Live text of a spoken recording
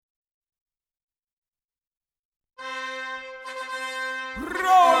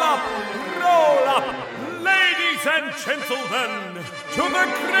Roll up, ladies and gentlemen, to the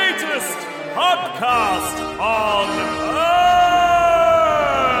greatest podcast on earth.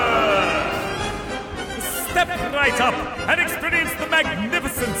 Step right up and experience the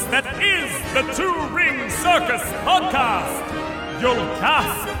magnificence that is the Two Ring Circus podcast. You'll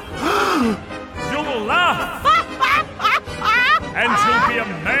gasp, you'll laugh, and you'll be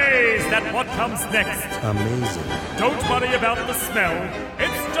amazed at what comes next. Amazing. Don't worry about the smell.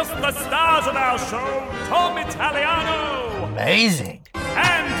 It's just the stars of our show, Tom Italiano Amazing.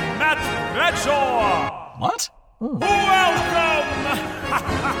 and Matt Bradshaw. What? Welcome!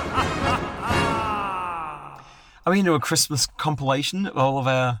 Are we into a Christmas compilation of all of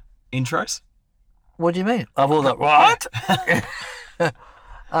our intros? What do you mean? I've all that. What?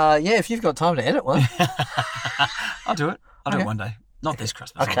 Yeah, if you've got time to edit one. I'll do it. I'll do Okay. it one day. Not this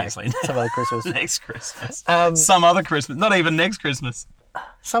Christmas, Okay. obviously. Some other Christmas. Next Christmas. Um, Some other Christmas. Not even next Christmas.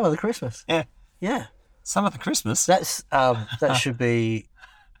 Some other Christmas. Yeah. Yeah. Some other Christmas. That's that should be.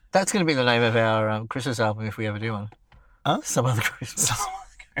 That's going to be the name of our Christmas album if we ever do one. Huh? Some other Christmas.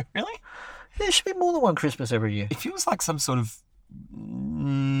 Really? There should be more than one Christmas every year. It feels like some sort of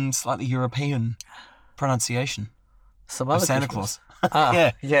slightly European pronunciation Some of other Santa Christmas. Claus. Ah,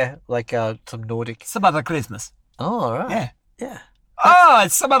 Yeah. yeah, like some Nordic. Some other Christmas. Oh, all right. Yeah. Yeah. Oh,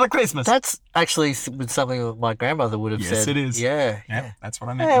 it's some other Christmas. That's actually something that my grandmother would have Yes, said. it is. Yeah. Yeah, that's what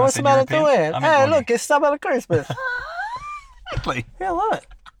I meant. Hey, when I what's said the matter European. doing? I meant Hey, Nordic. look, it's some other Christmas. Exactly. Yeah, I love it.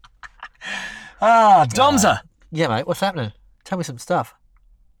 Ah, Domza. Yeah, mate, what's happening? Tell me some stuff.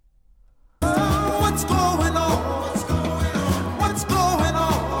 What's going on? What's going on? What's going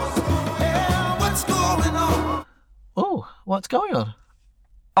on? Yeah, what's going on? Oh, what's going on?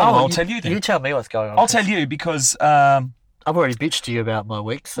 Oh, I'll tell you then. You tell me what's going on. I'll tell you because I've already bitched to you about my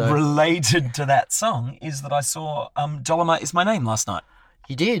week, so related to that song is that I saw Dolomite Is My Name last night.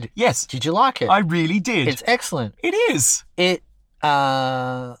 you did. Yes, Did you like it? I really did. It's excellent. It is. It.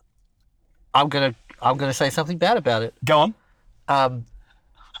 I'm gonna say something bad about it. Go on.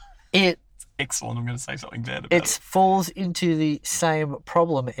 It Excellent. I'm going to say something bad about it it. falls into the same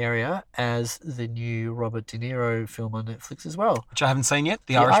problem area as the new Robert De Niro film on Netflix as well, Which I haven't seen yet.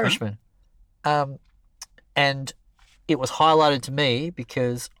 The The Irishman. Irishman. And it was highlighted to me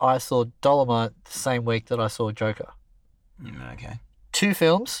because I saw Dolomite the same week that I saw Joker. Okay. Two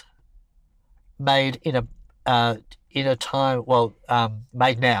films made in a time, well,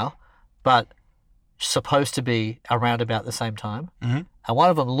 made now, but supposed to be around about the same time. Mhm. And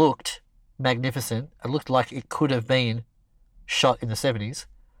one of them looked magnificent. It looked like it could have been shot in the 70s,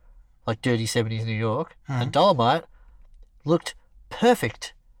 like dirty 70s New York. And Dolomite looked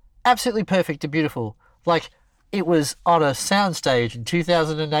perfect, absolutely perfect and beautiful. Like it was on a soundstage in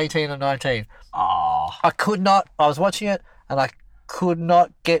 2018 or 19. Oh, I was watching it and I could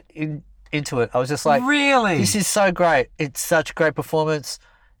not get into it. I was just like, really? this is so great. It's such a great performance.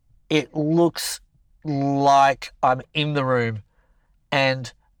 It looks like I'm in the room,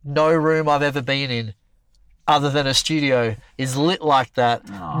 and no room I've ever been in other than a studio is lit like that.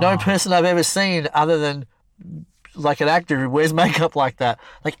 No person I've ever seen other than like an actor who wears makeup like that.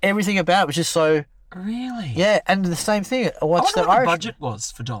 Like everything about it was just so, Really? yeah. And the same thing, I I watched wonder the what the Irish. budget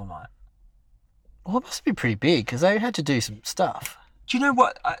was for Dolomite. Well, it must be pretty big because they had to do some stuff. Do you know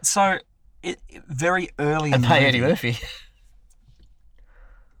what? Very early in And the pay movie, Eddie Murphy.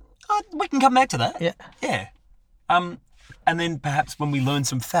 We can come back to that. Yeah. Yeah. And then perhaps when we learn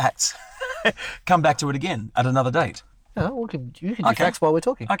some facts, come back to it again at another date. No, you can do Okay. facts while we're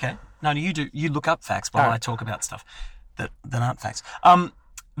talking. Okay. No, you do. You look up facts while All right. I talk about stuff that aren't facts.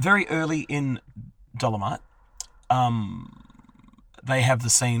 Very early in Dolomite, they have the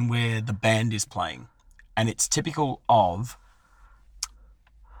scene where the band is playing, and it's typical of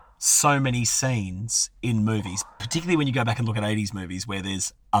so many scenes in movies, particularly when you go back and look at 80s movies where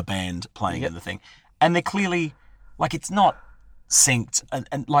there's a band playing in the thing, and they're clearly like it's not synced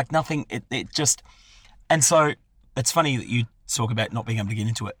and like nothing. It just, and so it's funny that you talk about not being able to get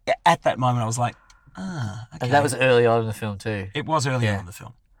into it. At that moment, I was like, okay. And that was early on in the film too. It was early Yeah. on in the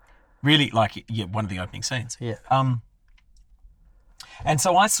film. Really, like, one of the opening scenes. Yeah. And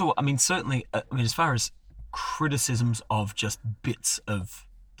so I saw, certainly, as far as criticisms of just bits of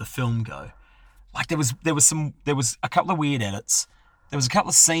the film go, like there was a couple of weird edits. There was a couple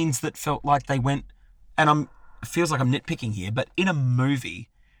of scenes that felt like they went, and it feels like I'm nitpicking here, but in a movie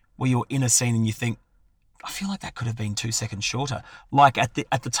where you're in a scene and you think, I feel like that could have been 2 seconds shorter. Like at the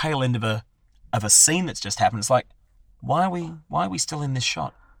tail end of a scene that's just happened, it's like, why are we still in this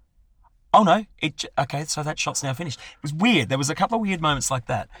shot? Oh no, okay, so that shot's now finished. It was weird. There was a couple of weird moments like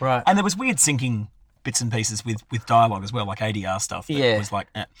that. Right. And there was weird syncing bits and pieces with dialogue as well, like ADR stuff. That Yeah. was like,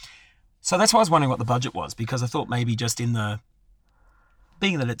 So that's why I was wondering what the budget was, because I thought maybe just in the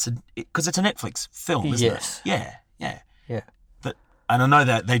being that it's because it's a Netflix film, isn't Yes. it? Yeah, yeah. Yeah. And I know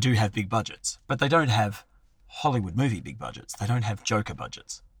that they do have big budgets, but they don't have Hollywood movie big budgets. They don't have Joker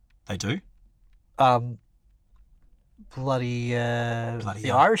budgets. They do? Bloody The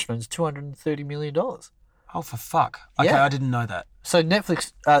hell. Irishman's $230 million. Oh, for fuck. Okay, Yeah. I didn't know that. So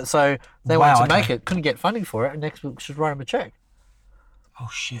Netflix, so they Wow, wanted to make okay. it, couldn't get funding for it, and Netflix should write them a check. Oh,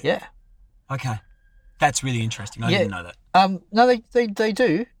 shit. Yeah. Okay. That's really interesting. I Yeah. didn't know that. No, they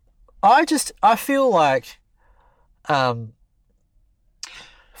do. I feel like,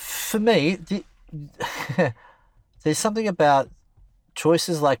 for me, there's something about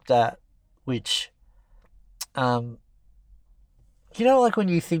choices like that, which, like when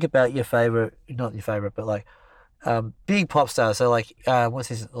you think about your favorite, not your favorite, but like, big pop stars. So like, what's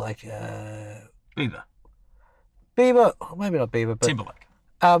his like, Bieber. Bieber, maybe not Bieber, but Timberlake.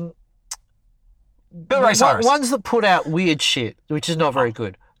 Bill Ray Cyrus. Ones that put out weird shit, which is not very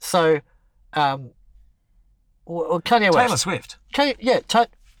good. So, Kanye West. Taylor Swift.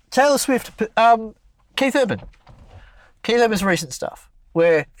 Taylor Swift. Keith Urban. Keith Urban's recent stuff,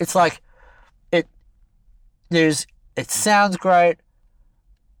 where it's like, it sounds great.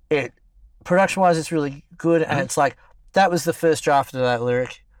 Production wise, it's really good, and it's like that was the first draft of that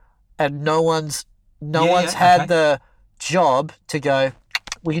lyric, and no one's had okay. the job to go,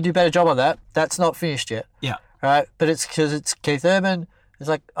 we can do a better job on that. That's not finished yet. Yeah. Right? But it's because it's Keith Urban. It's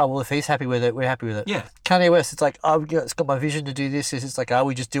like, oh, well, if he's happy with it, we're happy with it. Yeah. Kanye West, it's like, oh, yeah, it's got my vision to do this. It's like, oh,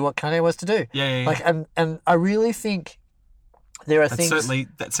 we just do what Kanye wants to do. Yeah. Like, and I really think there are That's things. certainly,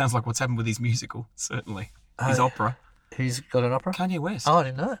 that sounds like what's happened with his musical, certainly. His opera. Who's got an opera? Kanye West. Oh, I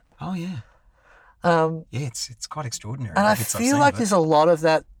didn't know that. Oh, yeah. Yeah, It's quite extraordinary. and I bits I've feel seen like of it. there's a lot of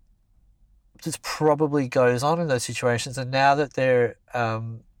that just probably goes on in those situations. And now that they're,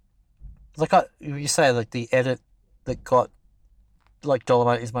 you say, like the edit that got, like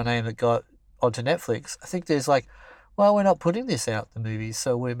Dolomite Is My Name, that got onto Netflix, I think there's like, well, we're not putting this out in the movies,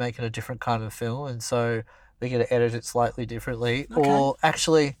 so we're making a different kind of film, and so we're going to edit it slightly differently. Okay. Or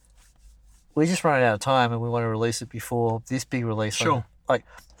actually, we're just running out of time and we want to release it before this big release. Sure. Like,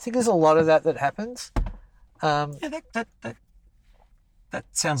 I think there's a lot of that happens. Yeah, that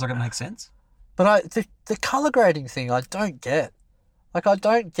sounds like it makes sense. But the colour grading thing, I don't get. Like, I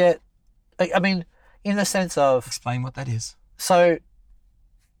don't get. I mean, in the sense of, Explain what that is. so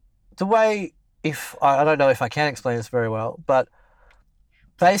the way, if I don't know if I can explain this very well, but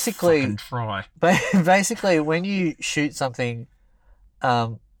basically, Fucking try. basically, when you shoot something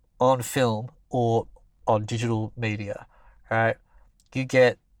on film or on digital media, right, you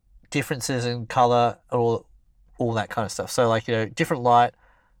get differences in colour, all that kind of stuff. So, like, different light.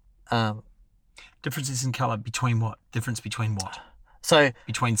 Differences in colour between what? Difference between what? So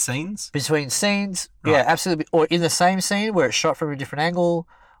Between scenes? between scenes, Right. yeah, absolutely. Or in the same scene where it's shot from a different angle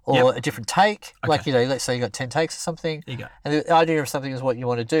or Yep. a different take. Okay. Like, let's say you got 10 takes or something. There you go. And the idea of something is what you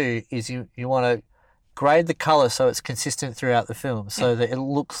want to do is you want to grade the colour so it's consistent throughout the film, so that it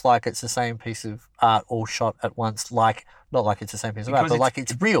looks like it's the same piece of art all shot at once, like, not like it's the same piece of art, Because but like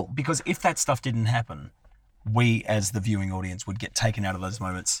it's real. Because if that stuff didn't happen, we as the viewing audience would get taken out of those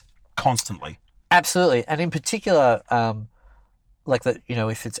moments constantly. Absolutely. And in particular, like that,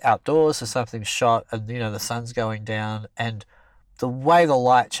 if it's outdoors or something's shot and, the sun's going down, and the way the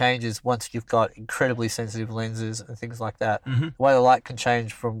light changes once you've got incredibly sensitive lenses and things like that, the way the light can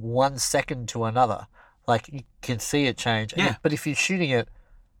change from 1 second to another, like you can see it change. Yeah. But if you're shooting it,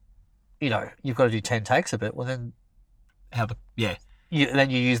 you've got to do 10 takes of it. Well, then Yeah.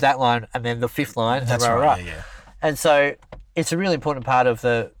 you use that line and then the fifth line. That's and right. Yeah. And so it's a really important part of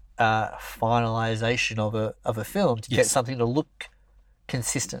the finalization of a film to get Yes. something to look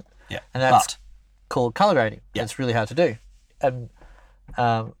consistent. Yeah. And that's But called color grading. Yeah. It's really hard to do. And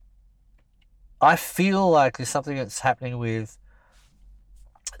I feel like there's something that's happening with,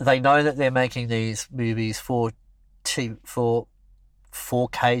 they know that they're making these movies for 4K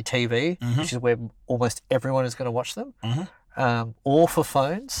TV, which is where almost everyone is going to watch them, or for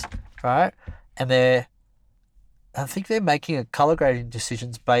phones, right? And I think they're making color grading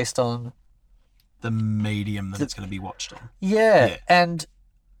decisions based on, the medium that it's going to be watched on. yeah. And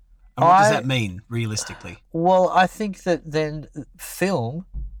And what does I- that mean, realistically? well, I think that then film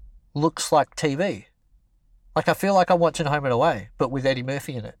looks like TV. Like, I feel like I'm watching Home and Away, but with Eddie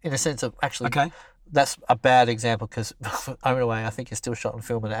Murphy in it, in a sense of, actually, Okay. that's a bad example because Home and Away, I think, is still shot on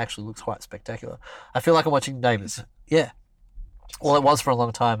film and it actually looks quite spectacular. I feel like I'm watching Neighbours. Yeah. Well, it was for a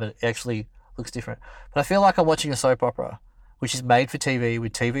long time, but it actually looks different. But I feel like I'm watching a soap opera which is made for TV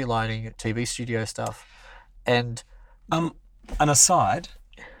with TV lighting, TV studio stuff, and An aside,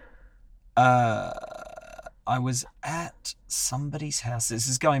 I was at somebody's house. This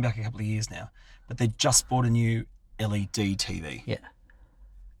is going back a couple of years now, but they just bought a new LED TV. yeah,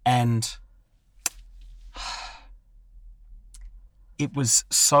 And it was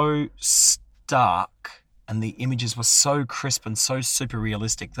so stark and the images were so crisp and so super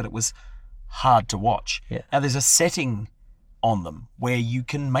realistic that it was hard to watch. Yeah. Now, there's a setting on them where you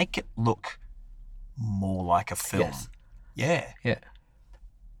can make it look more like a film. Yes. Yeah. yeah,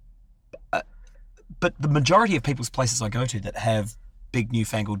 But the majority of people's places I go to that have big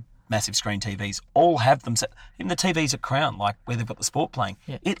newfangled massive screen TVs all have them set. Even the TVs at Crown, like where they've got the sport playing,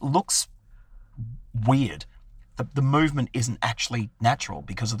 Yeah. it looks weird. The movement isn't actually natural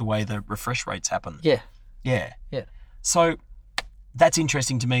because of the way the refresh rates happen. yeah, Yeah. yeah, So that's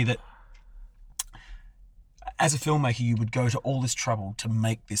interesting to me that as a filmmaker, you would go to all this trouble to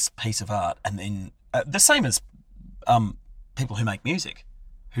make this piece of art, and then the same as people who make music,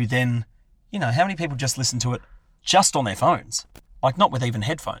 who then, you know, how many people just listen to it just on their phones, like not with even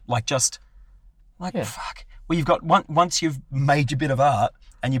headphones, like just like Yeah. fuck. Well, you've got once you've made your bit of art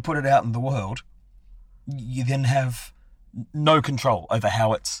and you put it out in the world, you then have no control over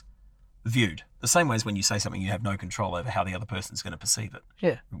how it's viewed. The same way as when you say something, you have no control over how the other person's going to perceive it.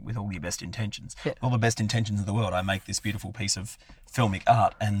 yeah, With all your best intentions. Yeah. All the best intentions in the world, I make this beautiful piece of filmic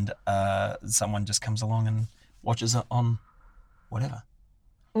art, and someone just comes along and watches it on whatever.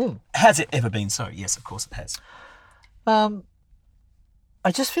 Has it ever been so? Yes, of course it has.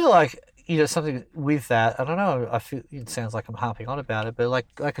 I just feel like, you know, something with that. I don't know. I feel it sounds like I'm harping on about it, but like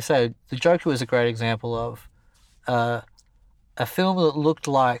I said, The Joker was a great example of a film that looked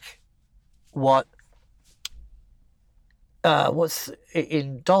like what's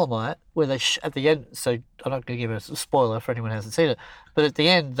in Dolomite, where they at the end. So I'm not going to give a spoiler for anyone who hasn't seen it, but at the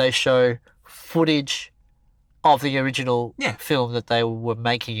end they show footage of the original Yeah. film that they were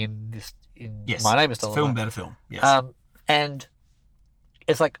making in Yes. My Name is It's a Dolomite. film, better film. Yes. And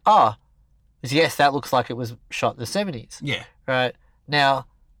it's like, yes, that looks like it was shot in the 70s. yeah. Right? Now,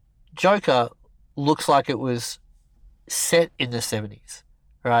 Joker looks like it was set in the 70s,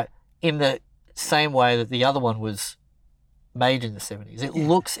 right? In the same way that the other one was made in the 70s.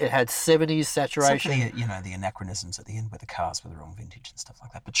 It had 70s saturation. Except for the anachronisms at the end where the cars were the wrong vintage and stuff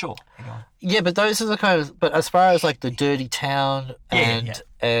like that. But sure, you go on. Yeah, but those are the kind of. But as far as like the dirty town and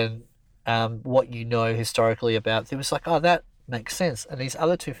what you know historically about, it was like, that makes sense. And these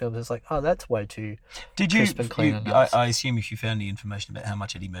other two films, it's like, that's way too. Did you? Crisp and clean and nice. I assume if you found any information about how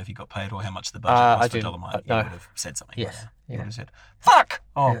much Eddie Murphy got paid or how much the budget was I for didn't. Dolomite, No. you would have said something. Yes, Right now. yeah. You would have said, "Fuck!"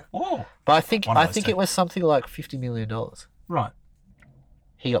 Oh, Yeah. oh. But I think One of those two. it was something like $50 million. Right.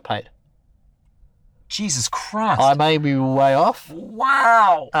 He got paid. Jesus Christ. I may be way off.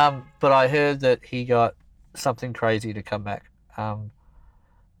 Wow. But I heard that he got something crazy to come back.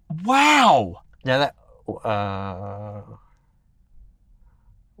 Wow. Now that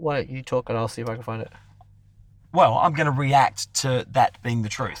why don't you talk and I'll see if I can find it. Well, I'm going to react to that being the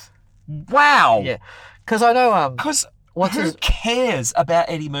truth. Wow. Yeah, because I know Because What's who his- cares about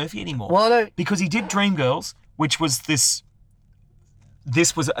Eddie Murphy anymore? well I don't Because he did Dreamgirls, which was this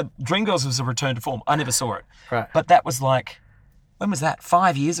was Dreamgirls was a return to form. I never saw it. right. But that was like, when was that?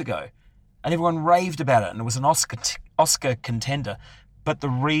 5 years ago. And everyone raved about it, and it was an Oscar contender. But the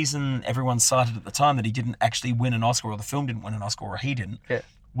reason everyone cited at the time that he didn't actually win an Oscar, or the film didn't win an Oscar, or he didn't, Yeah.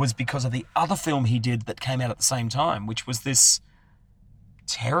 was because of the other film he did that came out at the same time, which was this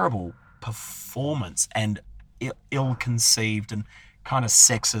terrible performance and ill-conceived and kind of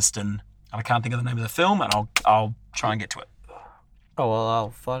sexist, and I can't think of the name of the film, and I'll try and get to it. Oh well,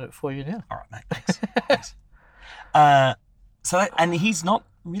 I'll find it for you now. All right, mate. Thanks. Thanks. And he's not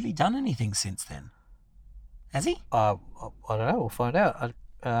really done anything since then, has he? I don't know. We'll find out.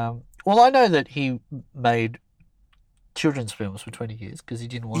 Well, I know that he made children's films for 20 years because he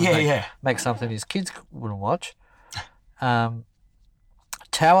didn't want to make something his kids wouldn't watch. Tower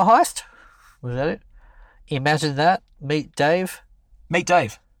Heist, was that it? Imagine That. Meet Dave. Meet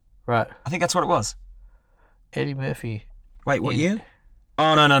Dave. Right. I think that's what it was. Eddie Murphy. Wait, what In- year?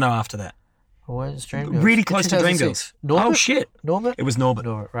 Oh, no, after that. When's Dreamgirls? Really close to 2006. Dreamgirls. Norbert? Oh, shit. Norbert? It was Norbert.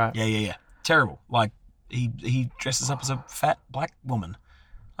 Norbert, right. Yeah. Terrible. Like, he dresses up as a fat black woman.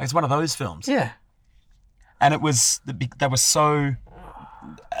 Like, it's one of those films. Yeah. And it was, they were so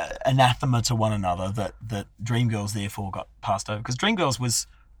anathema to one another that Dreamgirls therefore got passed over. Because Dreamgirls was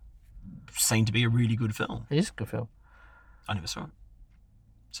seen to be a really good film. It is a good film. I never saw it.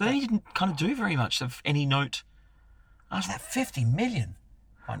 So then he didn't kind of do very much of any note. After that, 50 million.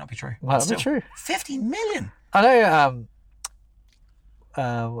 Might not be true. Might not be true. 50 million. I know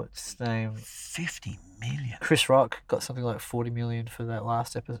what's his name? 50 million. Chris Rock got something like 40 million for that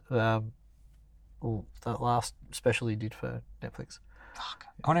last episode. Or that last special he did for Netflix. Fuck.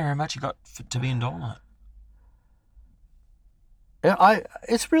 I wonder how much he got to be in Dolomite. Yeah,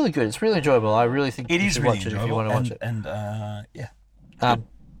 it's really good. It's really enjoyable. I really think It you is should really watch it if you enjoyable. want to watch it. And yeah.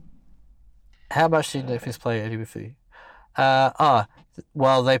 How much did Netflix play Eddie Murphy?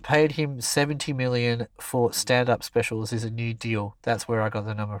 Well, they paid him 70 million for stand-up specials is a new deal. That's where I got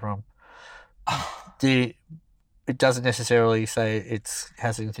the number from. It doesn't necessarily say it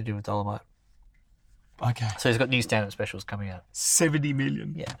has anything to do with Dolomite. Okay. So he's got new stand-up specials coming out. 70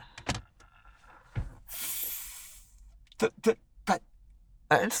 million. Yeah.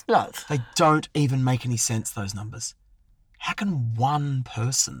 It's nuts. They don't even make any sense, those numbers. How can one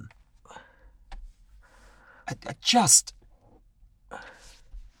person... I just...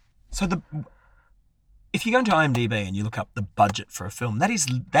 So if you go into IMDb and you look up the budget for a film, that is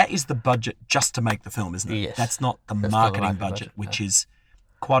the budget just to make the film, isn't it? Yes. That's not the That's not the marketing marketing budget, budget, which no. is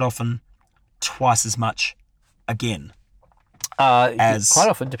quite often twice as much again as quite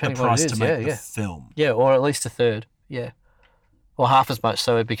often, the depending on what price it is. to make Yeah, the yeah. film. Yeah, or at least a third. Yeah. Or half as much.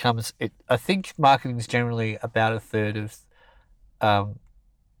 So it becomes... I think marketing is generally about a third of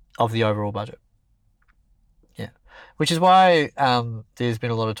the overall budget. Yeah. Which is why there's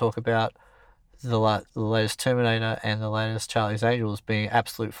been a lot of talk about the latest Terminator and the latest Charlie's Angels being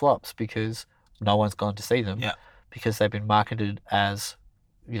absolute flops because no one's gone to see them. Yeah. Because they've been marketed as,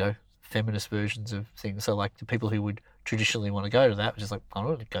 feminist versions of things. So, like, the people who would traditionally want to go to that, which is like, I don't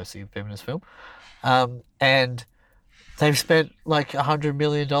want to go see a feminist film. And they've spent like $100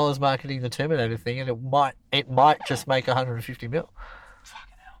 million marketing the Terminator thing, and it might just make 150 mil.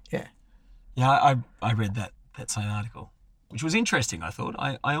 Fucking hell. Yeah. Yeah, I read that same article, which was interesting, I thought.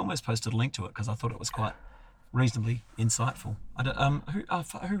 I almost posted a link to it because I thought it was quite reasonably insightful.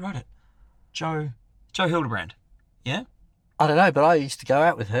 Who wrote it? Joe Hildebrand. Yeah? I don't know, but I used to go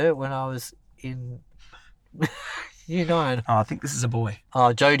out with her when I was in Year 9. Oh, I think this is a boy.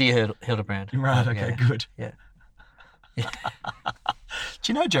 Oh, Jodie Hildebrand. Right, okay, Yeah. good. Yeah. Do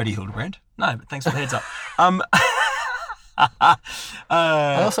you know Jodie Hildebrand? No, but thanks for the heads up.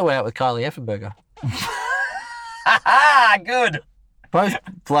 I also went out with Kylie Effenberger. Good. Both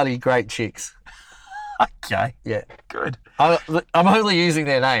bloody great chicks. Okay, Yeah. good. I'm only using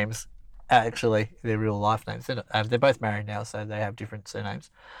their names, actually, their real life names. They're both married now, so they have different surnames.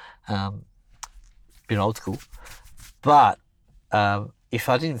 Bit old school. But if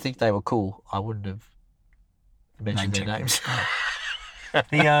I didn't think they were cool, I wouldn't have mentioned their names.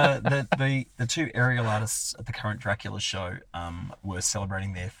 The two aerial artists at the current Dracula show were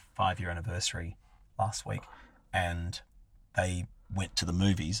celebrating their 5-year anniversary last week, and they went to the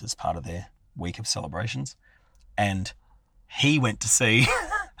movies as part of their week of celebrations, and he went to see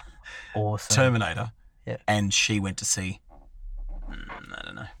Awesome. Terminator, Yeah. and she went to see I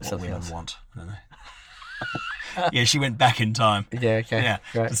don't know what Something women else. want. I don't know. Yeah, she went back in time. Yeah, okay. Yeah,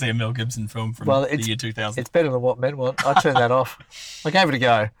 Great. to see a Mel Gibson film from Well, the year 2000. It's better than what men want. I turned that off. I gave it a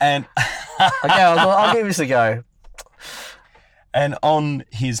go. And Okay, I'll give this a go. And on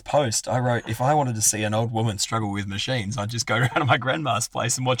his post, I wrote, if I wanted to see an old woman struggle with machines, I'd just go around to my grandma's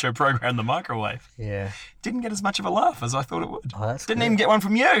place and watch her program the microwave. Yeah. Didn't get as much of a laugh as I thought it would. Oh, that's Didn't good. even get one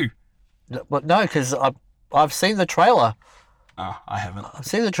from you. But no, because I've seen the trailer. Oh, I haven't. I've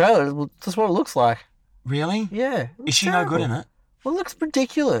seen the trailer. That's what it looks like. Really? Yeah. Is she no good in it? Well, it looks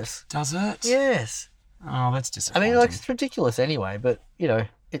ridiculous. Does it? Yes. Oh, that's I disappointing. mean, like, it's ridiculous anyway, but,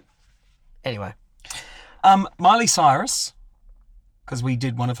 it... Anyway, Miley Cyrus, because we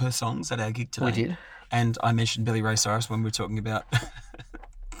did one of her songs at our gig today. we did. And I mentioned Billy Ray Cyrus when we were talking about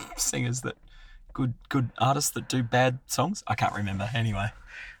singers that good artists that do bad songs. I can't remember. Anyway,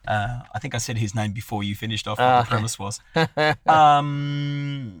 I think I said his name before you finished off what the Okay. premise was.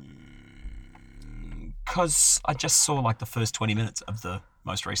 Because I just saw like the first 20 minutes of the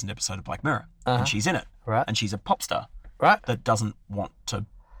most recent episode of Black Mirror, and she's in it, Right. and she's a pop star Right. that doesn't want to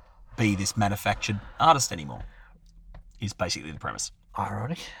be this manufactured artist anymore. Is basically the premise.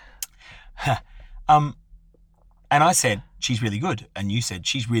 Ironic. And I said she's really good, and you said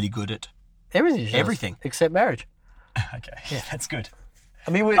she's really good at. Everything. she does, Everything. Except marriage. Okay, yeah, that's good.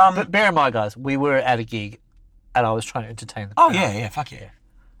 I mean, but bear in mind, guys, we were at a gig and I was trying to entertain the Oh crowd. yeah, fuck yeah,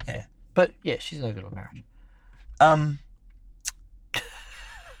 yeah. But, yeah, she's no good at marriage.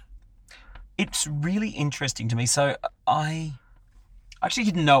 It's really interesting to me. So I actually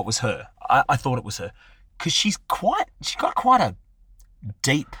didn't know it was her. I thought it was her because she's got quite a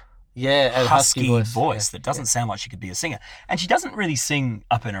deep, Yeah, and husky voice, Yeah. that doesn't sound like she could be a singer, and she doesn't really sing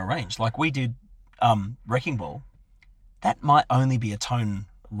up in her range like we did. Wrecking Ball, that might only be a tone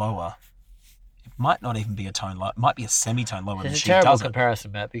lower. It might not even be a tone lower. It might be a semitone lower than It's a she terrible does it.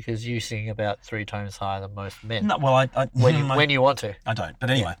 comparison, Matt, because you sing about 3 tones higher than most men. No, well, when you want to. I don't. But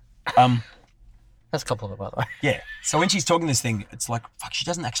anyway, That's a compliment, by the way. yeah. So when she's talking this thing, it's like, fuck, she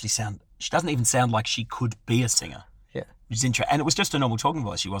doesn't even sound like she could be a singer. Yeah. Which is interesting. And it was just a normal talking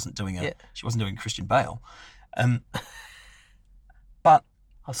voice. She wasn't doing Christian Bale. But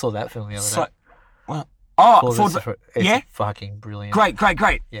I saw that film the other so, day. well, It's fucking brilliant. Great.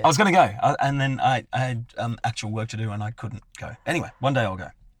 Yeah. I was going to go, and then I had actual work to do, and I couldn't go. Anyway, one day I'll go.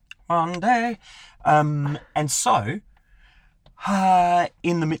 One day. And so,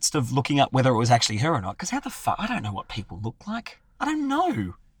 in the midst of looking up whether it was actually her or not, because how the fuck, I don't know what people look like. I don't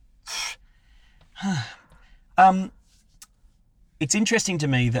know. It's interesting to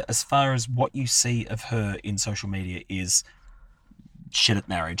me that as far as what you see of her in social media is shit at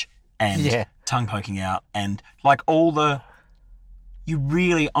marriage and tongue poking out and like all the, you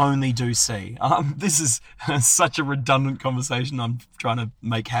really only do see, this is such a redundant conversation I'm trying to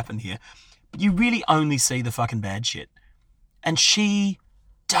make happen here, but you really only see the fucking bad shit. And she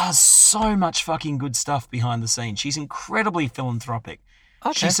does so much fucking good stuff behind the scenes. She's incredibly philanthropic.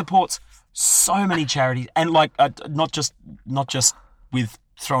 Okay. She supports so many charities, and like not just with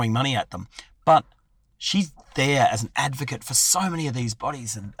throwing money at them, but she's there as an advocate for so many of these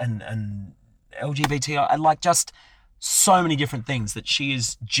bodies and LGBTI and like just so many different things that she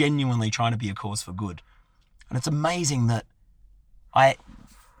is genuinely trying to be a cause for good. And it's amazing that I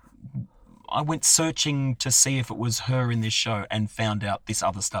went searching to see if it was her in this show and found out this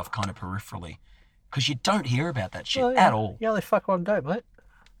other stuff kind of peripherally, because you don't hear about that shit at all. You only fuck one don't, mate.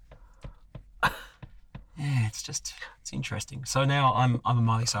 Yeah, it's interesting. So now I'm a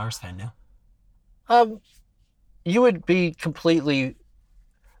Miley Cyrus fan now. You would be completely.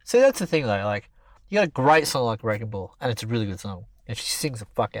 See, that's the thing though. Like, you got a great song like Wrecking Ball, and it's a really good song, and she sings the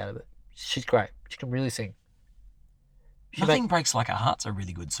fuck out of it. She's great. She can really sing. Nothing Breaks Like a Heart's a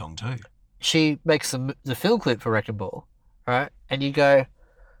really good song too. She makes the film clip for Wrecking Ball, right? And you go,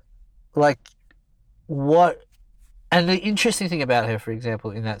 like, what? And the interesting thing about her, for example,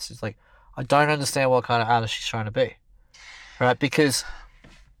 in that is like, I don't understand what kind of artist she's trying to be, right? Because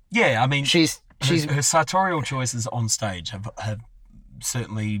yeah, I mean, she's her sartorial choices on stage have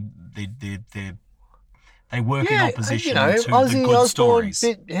certainly they work in opposition to Ozzy the good Osbourne stories.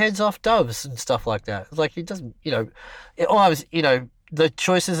 bit heads off doves and stuff like that. It's like, it doesn't, the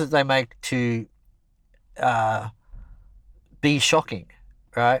choices that they make to be shocking,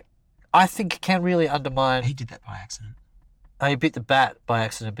 right? I think can really undermine. He did that by accident. He bit the bat by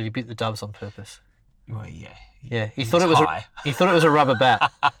accident, but he bit the doves on purpose. Well, yeah. Yeah, he was thought it was a rubber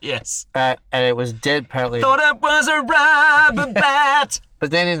bat, Yes. and it was dead apparently. Thought it was a rubber bat.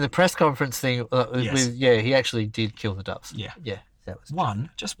 But then in the press conference thing, Yes. he actually did kill the doves. Yeah. Yeah, that was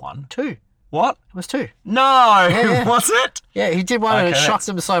Just one. 2. What? It was 2. No, Yeah. was it? Yeah, he did one and it Okay, shocked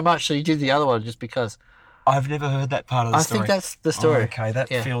him so much that he did the other one just because. I've never heard that part of the I story. think that's the story. Oh, okay, that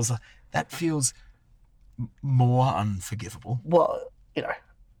Yeah. feels more unforgivable. Well,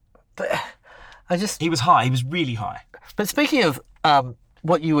 but I just. He was high. He was really high. But speaking of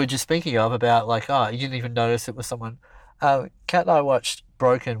what you were just speaking of about, like, you didn't even notice it was someone. Kat and I watched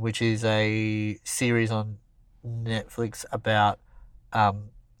Broken, which is a series on Netflix about,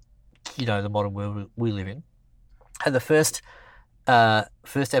 the modern world we live in. And the first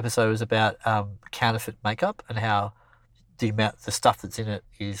episode was about counterfeit makeup and how the stuff that's in it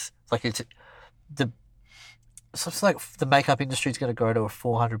is like it's like the makeup industry is going to grow to a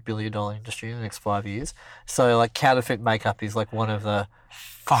 $400 billion industry in the next 5 years. So like counterfeit makeup is like one of the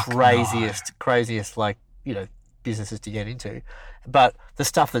craziest like, businesses to get into. But the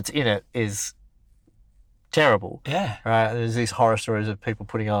stuff that's in it is terrible. Yeah. Right. And there's these horror stories of people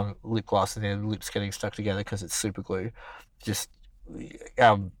putting on lip gloss and their lips getting stuck together because it's super glue. Just,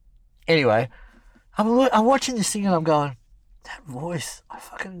 anyway, I'm watching this thing and I'm going, that voice, I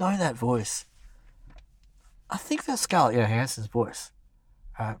fucking know that voice. I think that's Scarlett Johansson's voice,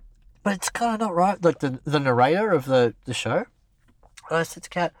 right? But it's kind of not right. Like the narrator of the show. And I said to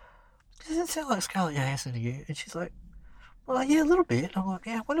Kat, does it sound like Scarlett Johansson to you? And she's like, well, yeah, a little bit. I'm like,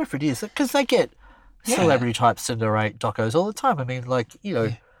 yeah, I wonder if it is. Because they get celebrity types to narrate docos all the time. I mean, like,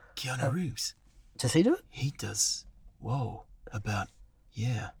 Keanu Reeves. Does he do it? He does. Whoa. About,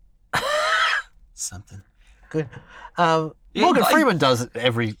 something. Good. Yeah, Morgan like- Freeman does it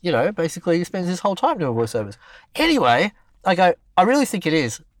basically he spends his whole time doing voiceovers. Anyway, I go, I really think it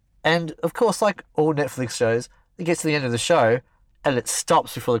is. And of course, like all Netflix shows, it gets to the end of the show and it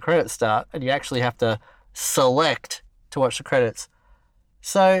stops before the credits start and you actually have to select to watch the credits.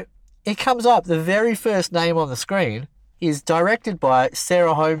 So it comes up, the very first name on the screen is directed by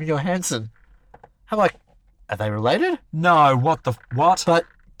Sarah Holm Johansson. I'm like, are they related? No, what? But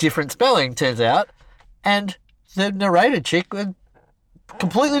different spelling, turns out. And the narrated chick was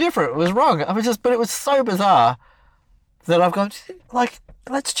completely different. It was wrong. But it was so bizarre that I've gone, like,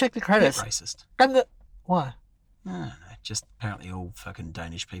 let's check the Bit credits. racist. And why? No, just apparently all fucking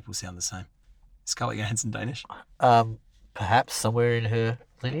Danish people sound the same. Scarlett Johansson Danish. Perhaps somewhere in her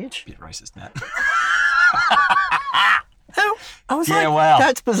lineage. Bit racist, Matt. I was Yeah, like, wow.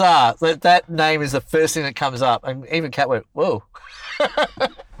 that's bizarre. That name is the first thing that comes up. And even Kat went, whoa.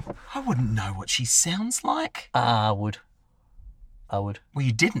 I wouldn't know what she sounds like. I would. Well,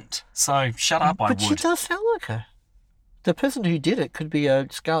 you didn't. So shut up, I But she would. does sound like her. The person who did it could be a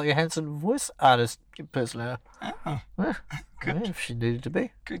Scarlett Johansson voice artist impersonator. Oh, Yeah, good. if she needed to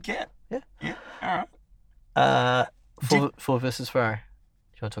be. Good get. Yeah. Yeah, all right. Ford versus Ferrari. Do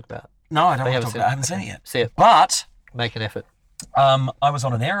you want to talk about it? No, I don't Oh, you want to talk about it. I haven't Okay. seen it yet. See it. But Make an effort. I was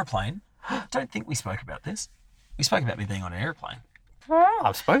on an aeroplane. Don't think we spoke about this. We spoke about me being on an aeroplane.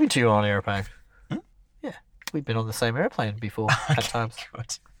 I've spoken to you on an airplane. Yeah, we've been on the same airplane before at times.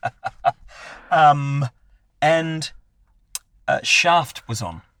 Good. And Shaft was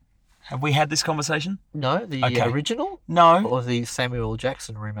on. Have we had this conversation? No, the Okay. original No. or the Samuel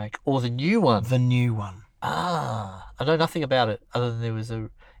Jackson remake or the new one? The new one. I know nothing about it other than there was a.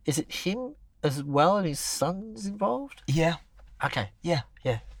 Is it him as well and his son's involved? Yeah. Okay, Yeah.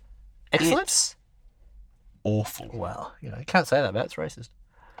 excellent. It's awful. Well, you can't say that about it's racist.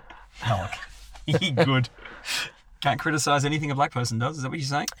 Oh, okay. Good. Can't criticise anything a black person does. Is that what you're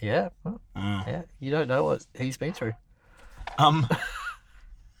saying? Yeah, well, yeah. You don't know what he's been through.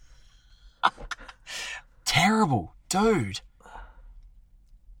 Terrible, dude.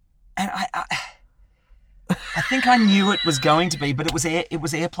 And I think I knew it was going to be, but it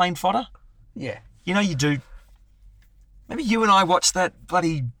was airplane fodder. Yeah. You know, you do. Maybe you and I watched that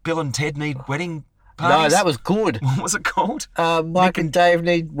bloody Bill and Ted Need Wedding Parties. No, that was good. What was it called? Mike and Dave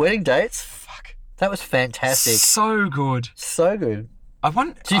Need Wedding Dates. Fuck. That was fantastic. So good. So good. I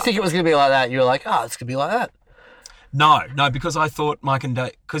wonder. Do you think it was going to be like that? You were like, oh, it's going to be like that. No, because I thought Mike and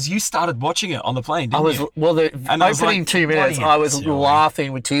Dave. Because you started watching it on the plane, didn't you? The And I was opening like, 2 minutes, bloody I was silly.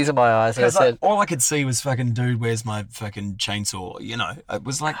 laughing with tears in my eyes. And I Because said, all I could see was fucking dude, where's my fucking chainsaw? You know, it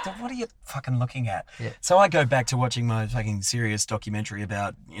was like, what are you fucking looking at? Yeah. So I go back to watching my fucking serious documentary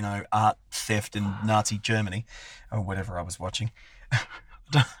about, art theft in Nazi Germany or whatever I was watching.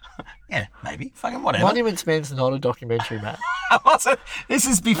 Yeah, maybe. Fucking whatever. Monuments Men's not a documentary, Matt. Was it? This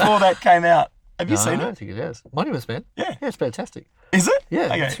is before that came out. Have you No, seen I it? don't think it is. Monuments Men? Yeah. Yeah, it's fantastic. Is it? Yeah,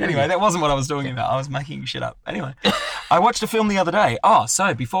 Okay. it's really Anyway, good. that wasn't what I was talking about. I was making shit up. Anyway, I watched a film the other day. Oh,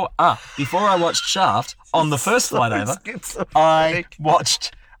 so before I watched Shaft on the first flight over, I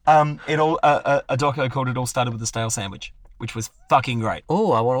watched a doco called "It All Started with a Stale Sandwich," which was fucking great.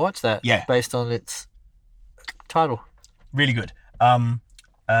 Oh, I want to watch that. Yeah. Based on its title. Really good. I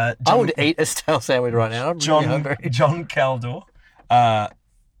would eat a stale sandwich right now. I'm really hungry. John Caldor.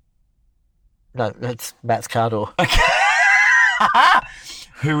 No, that's Matt's car door.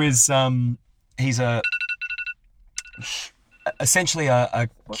 Who is he's essentially a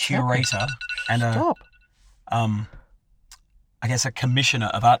curator and Stop. I guess a commissioner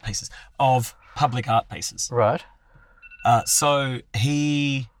of art pieces, of public art pieces. Right. So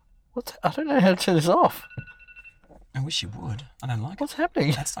he, I don't know how to turn this off. I wish you would. I don't like it. What's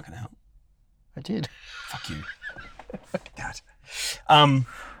happening? That's not going to help. I did. Fuck you. God.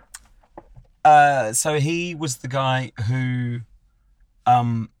 So he was the guy who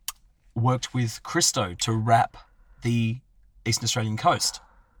worked with Christo to rap the Eastern Australian coast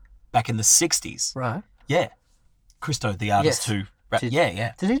back in the 60s. Right. Yeah. Christo, the artist Yes. who rap. Did-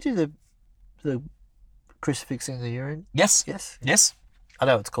 Yeah. Did he do the crucifix in the urine? Yes. Yes. Yes. I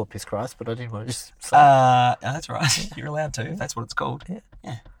know it's called Piss Christ, but I didn't want to just say That's right. You're allowed to, if that's what it's called. Yeah.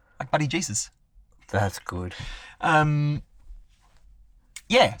 Yeah. Like Buddy Jesus. That's good.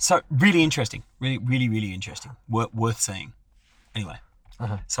 Yeah, so really interesting. Really, really, really interesting. Worth seeing. Anyway,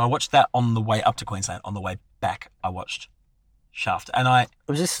 so I watched that on the way up to Queensland. On the way back, I watched Shaft. And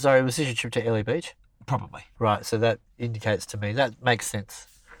Was this your trip to Ellie Beach? probably. Right, so that indicates to me, that makes sense.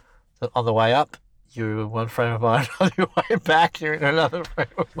 So on the way up, you're in one frame of mind. On your way back, you're in another frame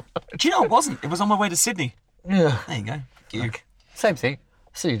of mind. Do you know it wasn't? It was on my way to Sydney. Yeah. There you go. You. Same thing.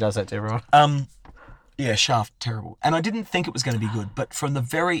 City does that to everyone. Yeah, Shaft, terrible. And I didn't think it was going to be good, but from the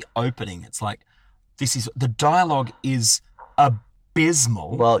very opening, it's like, the dialogue is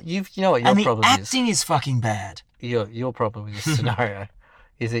abysmal. Well, you know what your and the problem is. acting is fucking bad. Your problem with this scenario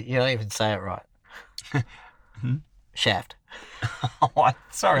is that you don't even say it right. Shaft. Oh,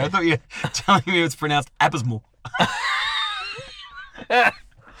 sorry, I thought you were telling me it was pronounced abysmal.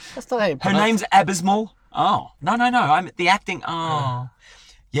 That's not how you Her pronounce name's Abysmal. Oh, no. I'm the acting. Oh.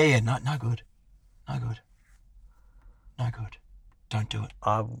 Yeah, no good. No good. No good. Don't do it.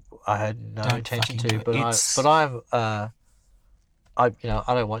 I had no Don't intention fucking do to, it. I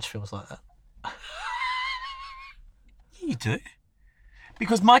don't watch films like that. Yeah, you do.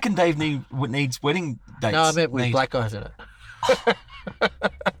 Because Mike and Dave needs wedding dates. No, I meant with black guys in it.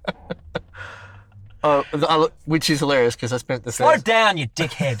 Which is hilarious because I spent the Slow down, you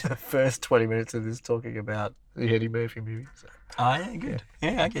dickhead. first 20 minutes of this talking about the Eddie Murphy movie. So. Oh, yeah, good.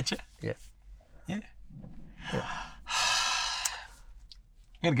 Yeah, I get you. Yeah. Yeah. I'm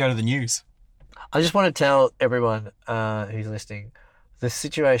going to go to the news. I just want to tell everyone who's listening the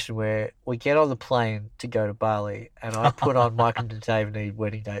situation where we get on the plane to go to Bali and I put on Mike and Dave Need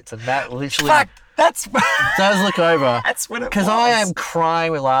wedding dates and Matt literally Fuck, that's does look over. that's what it was. Because I am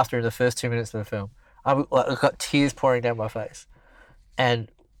crying with laughter in the first 2 minutes of the film. I've got tears pouring down my face. And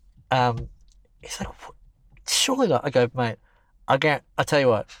he's like, surely not. I go, mate, I tell you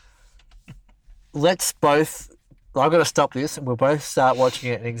what, let's both, I've got to stop this and we'll both start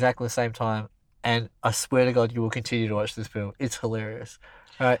watching it at exactly the same time. And I swear to God, you will continue to watch this film. It's hilarious.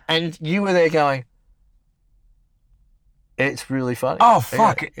 All right. And you were there going, it's really funny. Oh,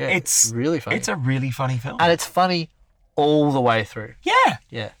 fuck. Yeah, It's really funny. It's a really funny film. And it's funny all the way through. Yeah.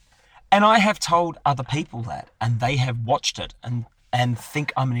 Yeah. And I have told other people that, and they have watched it and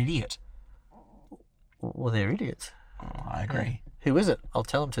think I'm an idiot. Well, they're idiots. Oh, I agree. Who is it? I'll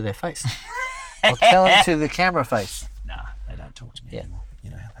tell them to their face. I'll tell them to the camera face. Nah, they don't talk to me anymore. You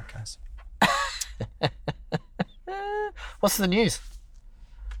know how that goes. What's the news?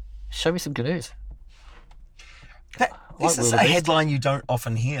 Show me some good news. This Like is a wildebeest. headline you don't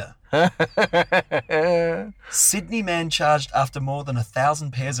often hear. Sydney man charged after more than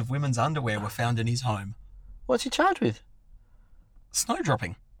 1,000 pairs of women's underwear were found in his home. What's he charged with?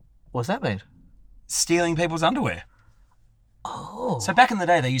 Snowdropping. What's that mean? Stealing people's underwear. Oh, So back in the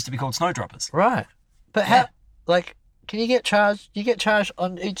day, they used to be called snowdroppers. right. But how? Like, can you get charged? You get charged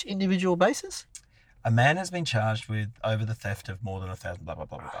on each individual basis? A man has been charged with over the theft of more than 1,000 blah, blah,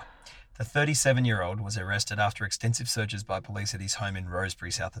 blah, blah, blah. The 37-year-old was arrested after extensive searches by police at his home in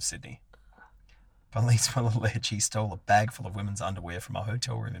Rosebery, south of Sydney. Police will allege he stole a bag full of women's underwear from a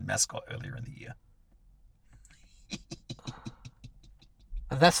hotel room in Mascot earlier in the year.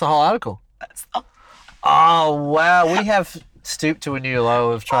 And that's the whole article. That's not... Oh wow, we have stooped to a new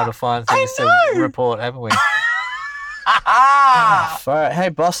low of trying to find things to report, haven't we? Alright, hey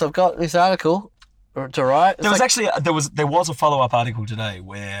boss, I've got this article to write. It's There was like- actually there was a follow-up article today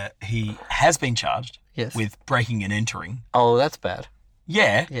where he has been charged Yes. with breaking and entering. Oh, that's bad.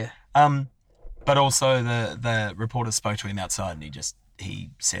 Yeah. Yeah. But also the reporter spoke to him outside and he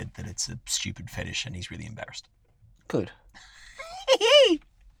said that it's a stupid fetish and he's really embarrassed. Good.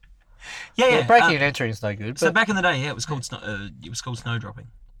 Yeah. Breaking and entering is no good. So But back in the day, yeah, it was called snowdropping,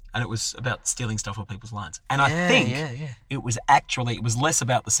 and it was about stealing stuff off people's lines. And I yeah, think yeah. it was less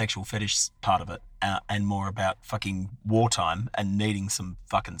about the sexual fetish part of it and more about fucking wartime and needing some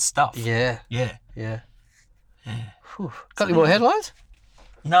fucking stuff. Yeah. Yeah. Yeah. Whew. Got any more headlines?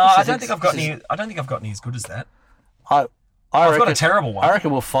 No, I is don't ex- think I've got this is- any. I don't think I've got any as good as that. I I've reckon, got a terrible one. I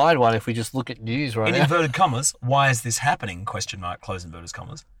reckon we'll find one if we just look at news right In now. inverted commas, why is this happening? ? Close inverted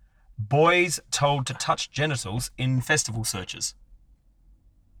commas. Boys told to touch genitals in festival searches.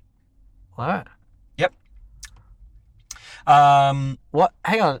 All right. Yep. What?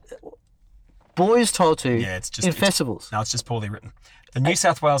 Hang on. Boys told to Yeah, it's just in festivals. No, it's just poorly written. The New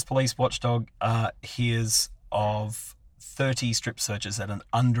South Wales Police Watchdog hears of 30 strip searches at an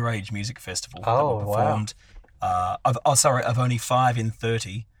underage music festival that Oh, were wow. performed. Of only 5 in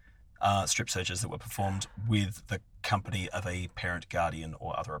 30 strip searches that were performed with the company of a parent, guardian,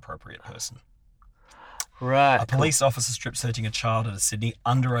 or other appropriate person. Right. A police officer strip searching a child at a Sydney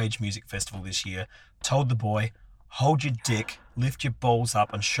underage music festival this year told the boy, "Hold your dick, lift your balls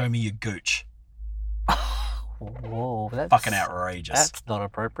up, and show me your gooch." Whoa, that's Fucking outrageous. That's not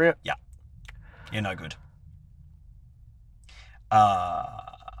appropriate. You're no good.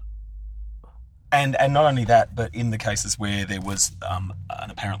 And not only that, but in the cases where there was an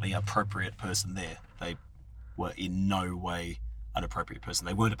apparently appropriate person there, they were in no way an appropriate person.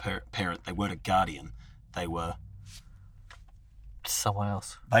 They weren't a parent. They weren't a guardian. They were Someone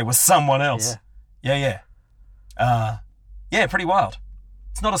else. someone else. Yeah. Yeah, pretty wild.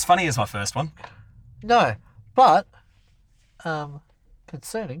 It's not as funny as my first one. No, but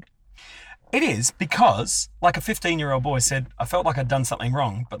concerning. It is because, like a 15-year-old boy said, I felt like I'd done something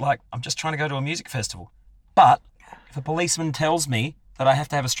wrong, but like, I'm just trying to go to a music festival. But if a policeman tells me that I have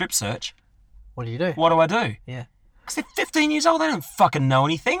to have a strip search, What do you do? what do I do? Yeah. Because they're 15 years old. They don't fucking know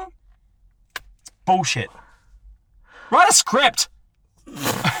anything. It's bullshit. Write a script.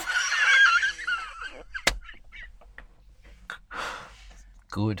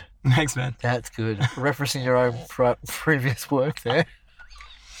 Good. Thanks, man. That's good. Referencing your own previous work there.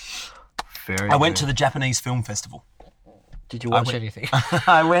 Very I went good. to the Japanese Film Festival. Did you watch went- anything?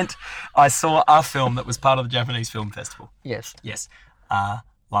 I saw a film that was part of the Japanese Film Festival. Yes. Yes.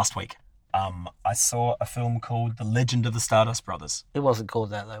 Last week. I saw a film called The Legend of the Stardust Brothers. It wasn't called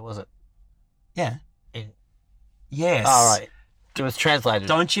that though, was it? Yeah. In- Yes. All right. It was translated.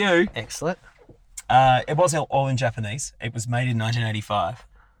 Don't you? Excellent. It was all in Japanese. It was made in 1985.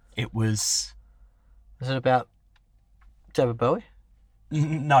 It was... Was it about David Bowie?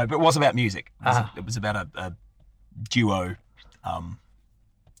 No, but it was about music. Ah. It was about a duo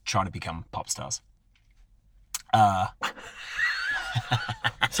trying to become pop stars.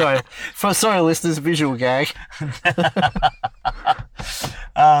 Sorry. Sorry, listeners, visual gag.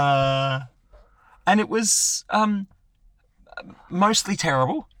 And it was mostly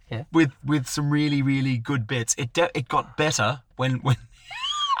terrible. Yeah. With some really, really good bits. It got better when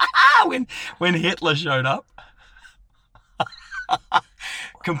when Hitler showed up.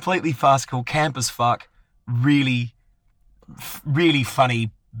 Completely farcical, camp as fuck. Really, really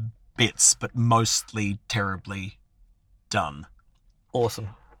funny bits, but mostly terribly done. Awesome.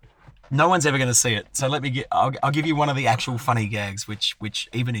 No one's ever going to see it. So I'll give you one of the actual funny gags, which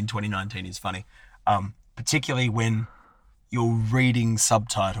even in 2019 is funny. Particularly when you're reading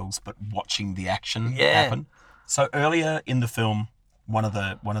subtitles but watching the action happen. So earlier in the film, one of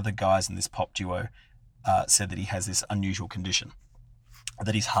the guys in this pop duo said that he has this unusual condition,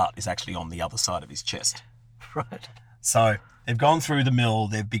 that his heart is actually on the other side of his chest. Right. So they've gone through the mill,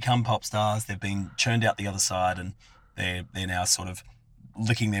 they've become pop stars, they've been churned out the other side, and they're now sort of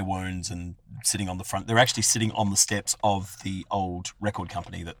licking their wounds and sitting on the front. They're actually sitting on the steps of the old record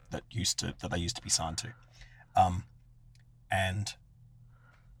company that they used to be signed to.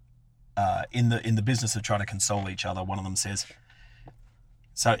 In the business of trying to console each other, one of them says,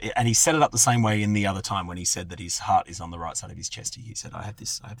 so, and he set it up the same way in the other time when he said that his heart is on the right side of his chest. He said, I have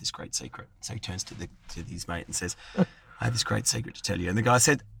this great secret. So he turns to his mate and says, I have this great secret to tell you. And the guy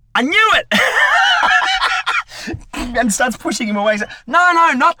said, I knew it! And starts pushing him away. He said, no,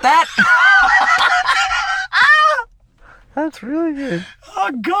 not that. That's really good.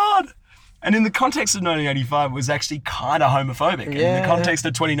 Oh, God. And in the context of 1985, it was actually kind of homophobic. And in Yeah. the context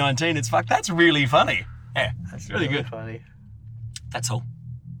of 2019, it's fuck, that's really funny. Yeah, That's really good. funny. That's all.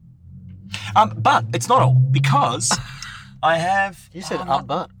 But it's not all, because I have... You said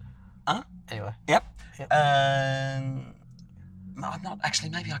not- Huh? Anyway. Yep. Yep. I'm not... Actually,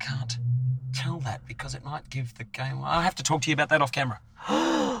 maybe I can't tell that because it might give the game... I'll have to talk to you about that off camera.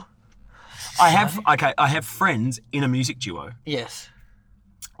 I have friends in a music duo, Yes.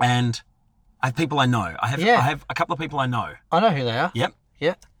 and I have people I know. I have a couple of people I know. I know who they are. Yep.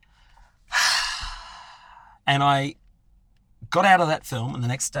 Yeah. And I got out of that film, and the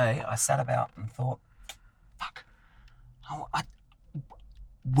next day I sat about and thought, fuck,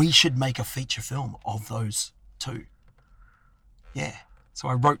 we should make a feature film of those two. Yeah. So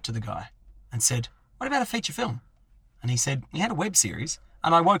I wrote to the guy and said, what about a feature film? And he said, we had a web series.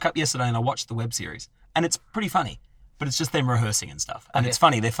 And I woke up yesterday and I watched the web series. And it's pretty funny, but it's just them rehearsing and stuff. And it's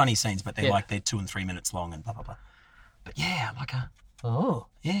funny. They're funny scenes, but they're 2 and 3 minutes long and blah, blah, blah. But yeah, Oh.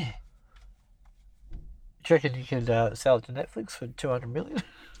 yeah. Do you reckon you could sell it to Netflix for $200 million?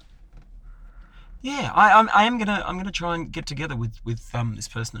 Yeah, I'm gonna try and get together with this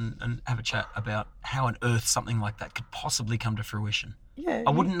person and have a chat about how on earth something like that could possibly come to fruition. Yeah.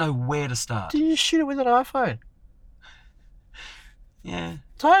 I wouldn't know where to start. Did you shoot it with an iPhone? Yeah,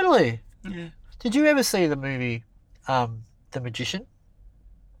 Totally. yeah. Did you ever see the movie The Magician?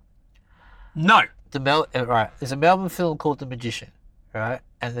 No. Right. There's a Melbourne film called The Magician, right?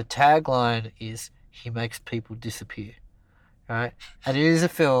 And the tagline is "He makes people disappear," right? And it is a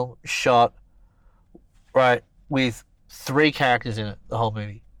film shot, right, with 3 characters in it. The whole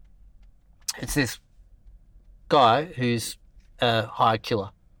movie. It's this guy who's a hired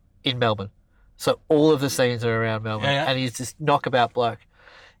killer in Melbourne. So all of the scenes are around Melbourne, and he's this knockabout bloke.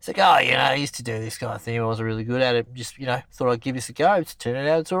 He's like, I used to do this kind of thing. I wasn't really good at it. Just, thought I'd give this a go. It's turning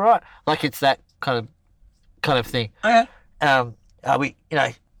out it's all right. Like it's that kind of thing. Okay.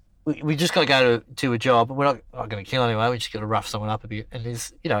 We just got to go to a job, and we're not going to kill anyone. We just got to rough someone up a bit. And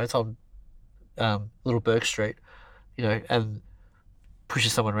there's, it's on Little Burke Street, and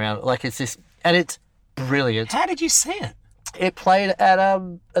pushes someone around. Like it's this, and it's brilliant. How did you see it? It played at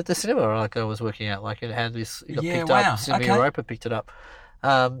the cinema like I was working at. Like it had this, it got picked up. Cinema Europa picked it up.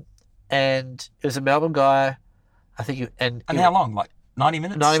 And it was a Melbourne guy. I think And how long? Like 90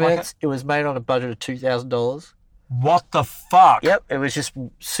 minutes? 90 Like minutes. It was made on a budget of $2,000. what the fuck? Yep, it was just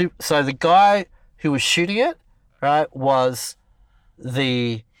so the guy who was shooting it, right, was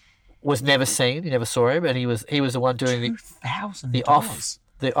never seen. You never saw him, and he was the one doing $2,000.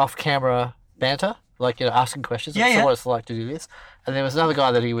 the off camera banter, like asking questions. Yeah, so yeah. what it's like to do this. And there was another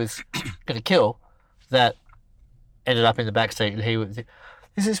guy that he was going to kill that ended up in the backseat, and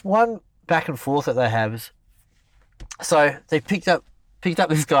there's this one back and forth that they have. So they picked up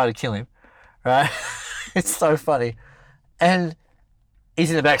this guy to kill him, right? It's so funny. And he's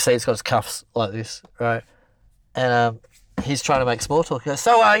in the back seat, he's got his cuffs like this, right? And he's trying to make small talk. He goes,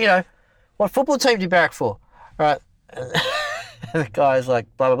 so, what football team do you barrack for? Right? And the guy's like,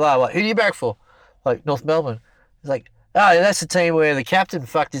 blah, blah, blah. Like, who do you barrack for? Like, North Melbourne. He's like, oh, that's the team where the captain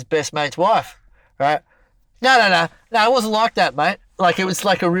fucked his best mate's wife, right? No, it wasn't like that, mate. Like, it was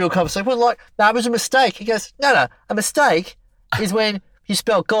like a real conversation. It wasn't like, no, it was a mistake. He goes, no, a mistake is when you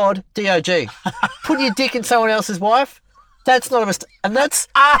spell God, D-O-G. Putting your dick in someone else's wife, that's not a mistake. And that's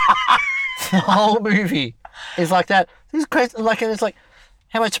the whole movie is like that. This is crazy. Like, and it's like,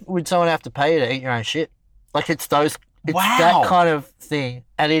 how much would someone have to pay you to eat your own shit? Like, it's that kind of thing.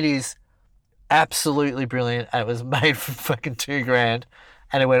 And it is absolutely brilliant. And it was made for fucking $2,000.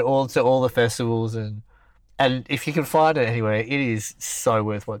 And it went to all the festivals and if you can find it anywhere, it is so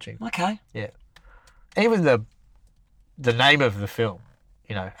worth watching. Okay. Yeah. Even the name of the film,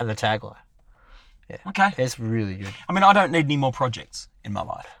 and the tagline. Yeah. Okay. It's really good. I mean, I don't need any more projects in my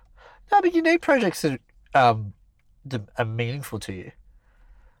life. No, but you need projects that are meaningful to you.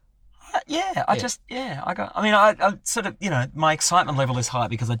 I sort of, my excitement level is high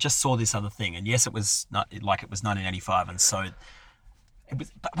because I just saw this other thing. And yes, it was 1985. And so it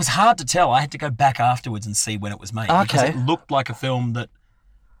was hard to tell. I had to go back afterwards and see when it was made. Because it looked like a film that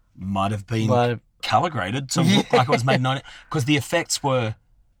might have been colour graded to look like it was made in 90. Because the effects were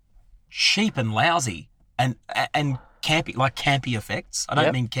cheap and lousy and campy, like campy effects. I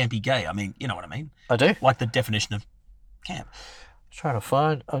don't mean campy gay. I mean, you know what I mean? I do. Like the definition of camp. I'm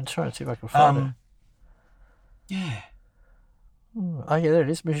trying to see if I can find it. Yeah. Oh, yeah, there it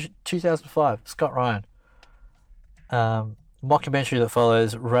is. 2005. Scott Ryan. Mockumentary that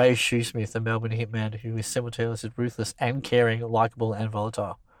follows Ray Shoesmith, a Melbourne hitman who is simultaneously ruthless and caring, likeable and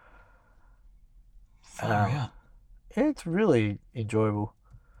volatile. Far out. It's really enjoyable.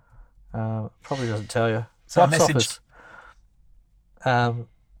 Probably doesn't tell you. So Box office.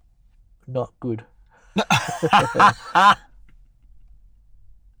 Not good.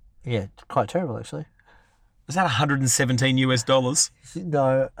 Yeah, quite terrible actually. Was that $117?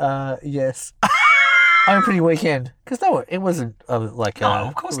 No, yes. Opening weekend, because it wasn't of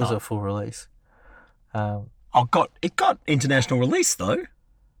course it was not. a full release. It got international release though.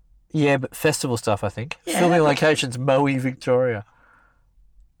 Yeah, but festival stuff, I think. Yeah. Filming locations, Moe, Victoria.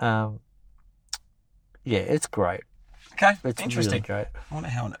 Yeah, it's great. Okay, It's interesting. really great. I wonder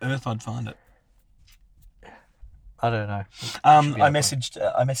how on earth I'd find it. I don't know. I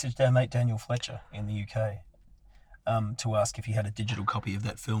messaged our mate Daniel Fletcher in the UK to ask if he had a digital copy of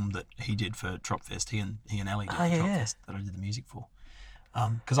that film that he did for Tropfest. He and Ali did for Tropfest that I did the music for.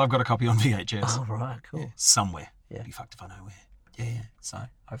 Because I've got a copy on VHS. Oh, right, cool. Yeah, somewhere. Yeah. Be fucked if I know where. Yeah. So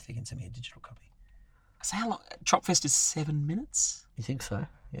hopefully he can send me a digital copy. So how long? Tropfest is 7 minutes? You think so?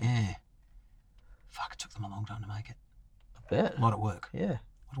 Yeah. Fuck, it took them a long time to make it. I bet. A lot of work. Yeah.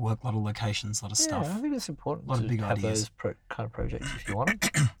 A lot of work, a lot of locations, a lot of stuff. Yeah, I think it's important Lot of to big have ideas. those kind of projects if you want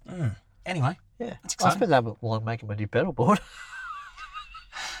them. Anyway, Yeah. That's I exciting. spent that long making my new pedal board.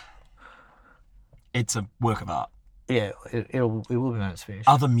 it's a work of art. Yeah, it will be when it's finished.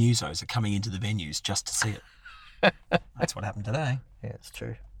 Other musos are coming into the venues just to see it. That's what happened today. Yeah, it's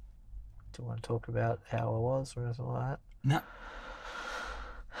true. Do you want to talk about how I was or anything like that? No.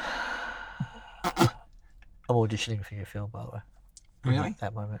 I'm auditioning for your film, by the way. Really?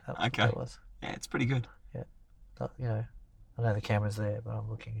 That moment. Okay. That was. Yeah, it's pretty good. I know the camera's there, but I'm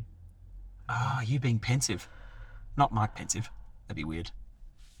looking. Ah, you being pensive. Not Mike pensive. That'd be weird.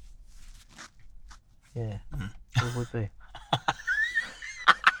 Yeah, it would be.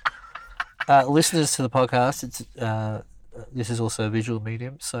 Listeners to the podcast, it's this is also a visual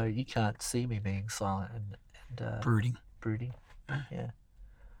medium, so you can't see me being silent and Brooding. brooding. Yeah.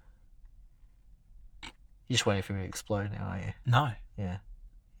 You're just waiting for me to explode now, are you? No. Yeah.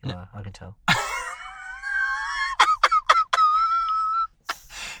 No, I can tell.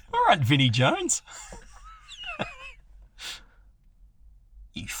 All right, Vinnie Jones.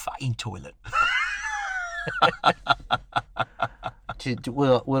 You fucking toilet.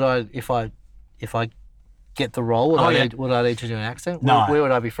 Would I if I get the role? Would I need to do an accent? No. Where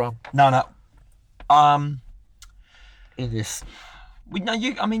would I be from? No. in this.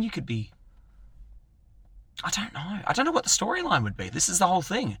 You could be. I don't know. I don't know what the storyline would be. This is the whole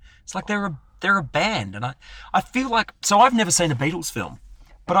thing. It's like they're a band, and I feel like, so I've never seen a Beatles film,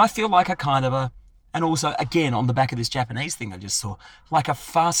 but I feel like a kind of a, and also again on the back of this Japanese thing I just saw, like a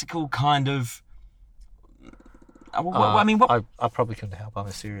farcical kind of. What I probably couldn't help. I'm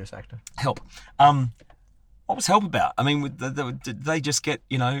a serious actor. Help? What was Help about? I mean, did they just get,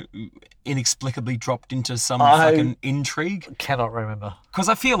 inexplicably dropped into some fucking intrigue? Cannot remember. Because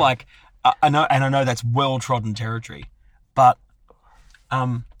I feel like I know that's well trodden territory, but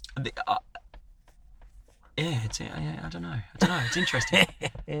I don't know. It's interesting,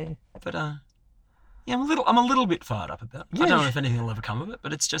 but I'm a little bit fired up about it. I don't know if anything will ever come of it,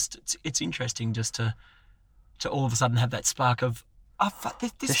 but it's interesting just to all of a sudden have that spark of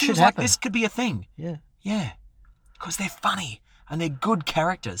this feels like this could be a thing. Yeah, because they're funny and they're good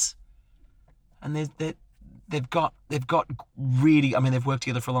characters, and they've got really. I mean, they've worked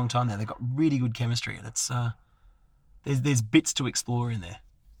together for a long time now. They've got really good chemistry, and it's there's bits to explore in there.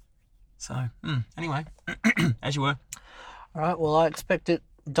 So anyway, as you were. All right. Well, I expect it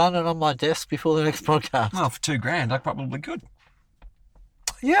done and on my desk before the next podcast. Well, for $2,000, I probably could.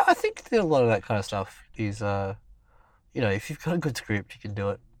 Yeah, I think that a lot of that kind of stuff is, if you've got a good script, you can do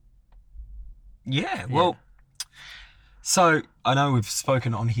it. Yeah, well, so I know we've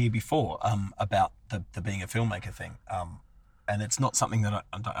spoken on here before about the being a filmmaker thing, and it's not something that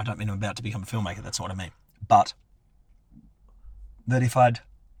I don't mean I'm about to become a filmmaker, that's not what I mean, but that if I'd...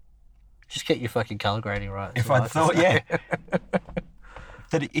 Just get your fucking colour grading right. If I'd thought, that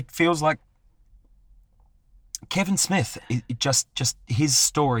it feels like Kevin Smith, it just his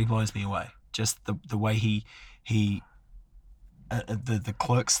story blows me away. Just the way he the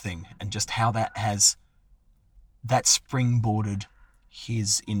Clerks thing, and just how that springboarded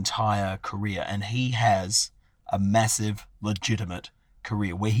his entire career, and he has a massive legitimate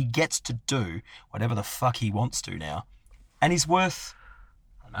career where he gets to do whatever the fuck he wants to now, and he's worth,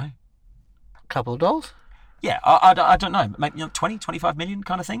 I don't know, a couple of dollars. Yeah, I don't know, maybe 20, 25 million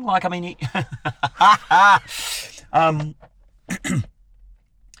kind of thing. Like, I mean, he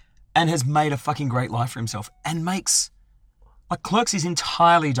and has made a fucking great life for himself, and makes, like, Clerks is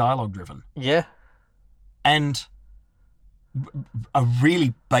entirely dialogue driven. Yeah. And a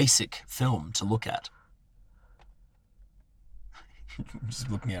really basic film to look at. I'm just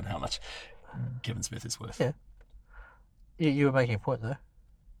looking at how much Kevin Smith is worth. Yeah. You were making a point though.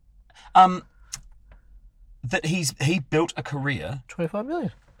 That he built a career. 25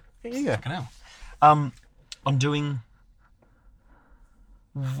 million. There you go. Fucking hell. On doing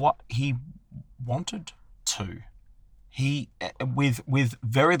what he wanted to. He, with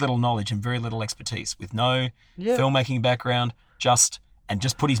very little knowledge and very little expertise, with no filmmaking background, just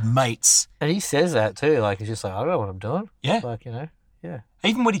put his mates. And he says that too. Like, he's just like, I don't know what I'm doing. Yeah. Like, yeah.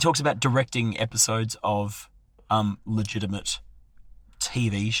 Even when he talks about directing episodes of legitimate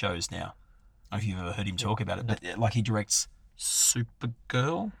TV shows now. I don't know if you've ever heard him talk about it, but like, he directs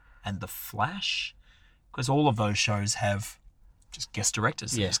Supergirl and The Flash, because all of those shows have just guest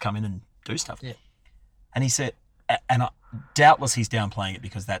directors that just come in and do stuff. Yeah. And he said, and doubtless he's downplaying it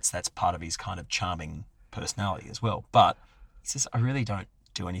because that's part of his kind of charming personality as well. But he says, I really don't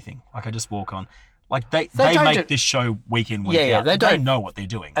do anything. Like, I just walk on. Like, they make this show week in, week out. They know what they're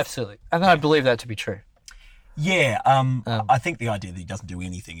doing. Absolutely. And I believe that to be true. Yeah, I think the idea that he doesn't do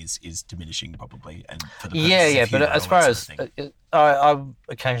anything is diminishing probably, and for the but as far as I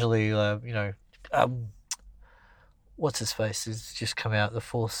occasionally, what's his face has just come out, the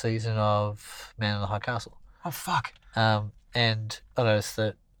 4th season of Man in the High Castle. Oh fuck! And I noticed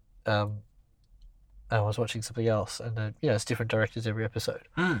that I was watching something else, and it's different directors every episode,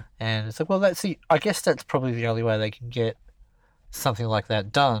 and it's like, well, I guess that's probably the only way they can get something like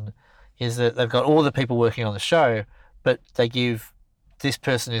that done. Is that they've got all the people working on the show, but they give this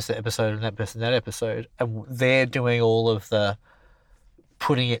person this episode and that person that episode, and they're doing all of the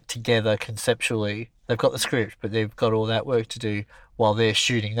putting it together conceptually. They've got the script, but they've got all that work to do while they're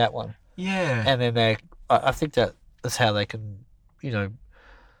shooting that one. Yeah. And then I think that's how they can,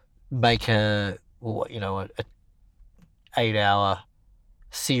 make a 8-hour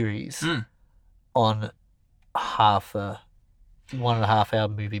series on half a 1.5 hour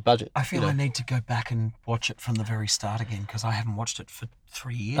movie budget. I feel I need to go back and watch it from the very start again, because I haven't watched it for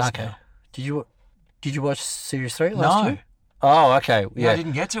 3 years now. Did you watch Series 3 last year? No. Oh, okay. Yeah, no, I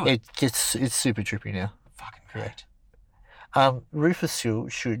didn't get to it. It's super trippy now. Fucking great. Rufus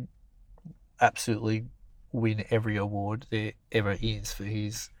should absolutely win every award there ever is, for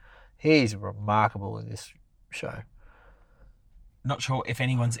he's remarkable in this show. Not sure if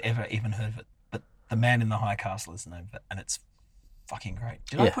anyone's ever even heard of it, but The Man in the High Castle is the name of it, and it's fucking great.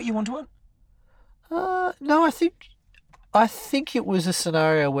 Did I Yeah. put you onto it? No, I think it was a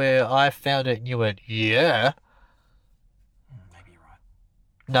scenario where I found it and you went, yeah. Maybe you're right.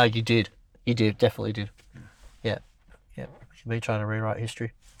 No, you did. You did. Definitely did. Yeah. Yeah. Me trying to rewrite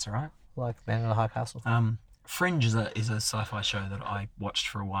history It's all right. like Man in the High Castle. Fringe is a sci-fi show that I watched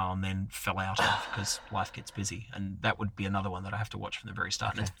for a while and then fell out of because life gets busy, and that would be another one that I have to watch from the very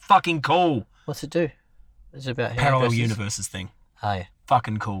start. And it's fucking cool. What's it do? Is it about Parallel hairdressers? universes thing. Oh, yeah.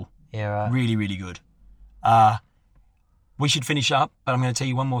 Fucking cool. Yeah, right. Really, really good. We should finish up, but I'm going to tell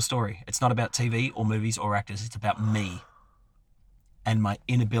you one more story. It's not about TV or movies or actors. It's about me and my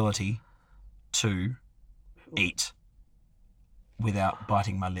inability to eat without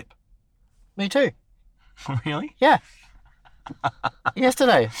biting my lip. Me too. Really? Yeah.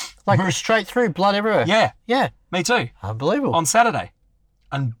 Yesterday. Like straight through, blood everywhere. Yeah, Yeah. me too. Unbelievable. On Saturday.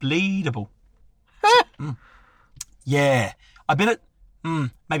 Unbleedable. Yeah. I bit it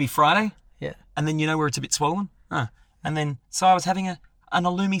maybe Friday, Yeah. and then you know where it's a bit swollen? And then, so I was having an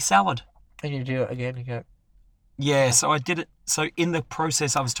halloumi salad. And you do it again, you go, Yeah, so I did it. So in the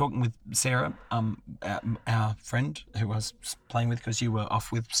process, I was talking with Sarah, our friend who I was playing with because you were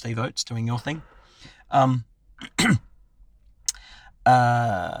off with Steve Oates doing your thing. And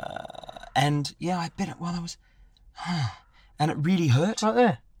yeah, I bit it while I was, and it really hurt, right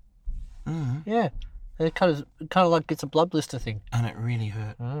there. Yeah. And it kind of like gets a blood blister thing. and it really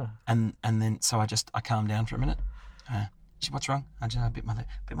hurt. And then so I calmed down for a minute. She said, "What's wrong?" I bit my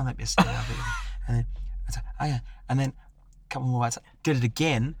lip yesterday. And then I said, "Oh yeah," and then a couple more bites. Did it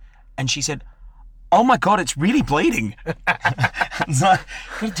again, and she said, "Oh my god, it's really bleeding." And so I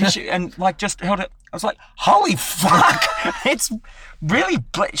got a tissue and like just held it. I was like, "Holy fuck, it's really."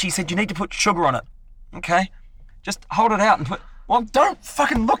 She said, "You need to put sugar on it." Okay, just hold it out and put. Well, don't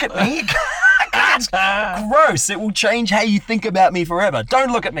fucking look at me. It's gross. It will change how you think about me forever.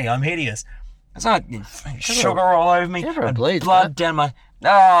 Don't look at me. I'm hideous. It's like sugar all over me Never and bleeds, blood man. down my.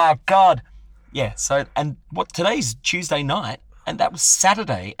 Oh god. Yeah. So and what today's Tuesday night, and that was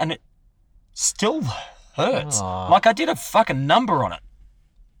Saturday, and it still hurts. Aw. Like I did a fucking number on it.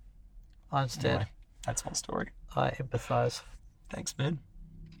 I understand. Anyway, that's my story. I empathise. Thanks, man.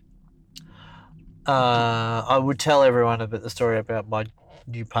 I would tell everyone about the story about my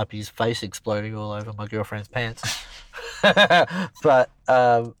new puppy's face exploding all over my girlfriend's pants. But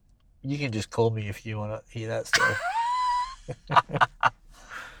you can just call me if you want to hear that story.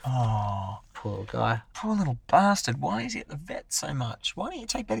 Oh, Poor little guy. poor little bastard. Why is he at the vet so much? Why don't you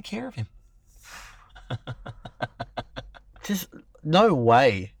take better care of him? Just no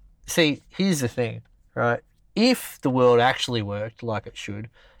way. See, here's the thing, right? If the world actually worked like it should,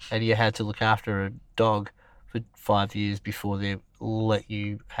 and you had to look after a dog for 5 years before they let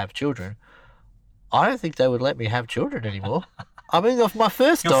you have children, I don't think they would let me have children anymore. I mean, my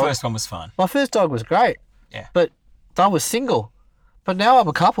first Your dog, first one was fun. my first dog was great. Yeah. But I was single. But now I'm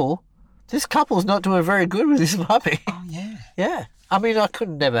a couple. This couple's not doing very good with this puppy. Oh yeah. Yeah. I mean, I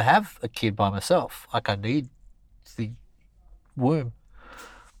couldn't never have a kid by myself. Like, I need the womb.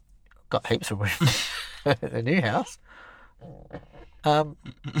 Got heaps of room in the new house. Yeah,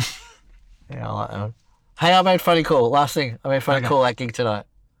 I like that one. Hey, I made funny call. Last thing. I made funny call at gig tonight.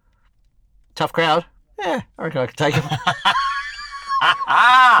 Tough crowd. Yeah, I reckon I could take him.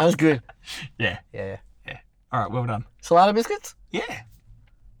 That was good. Yeah. Yeah. All right. Well done. Salada biscuits? Yeah.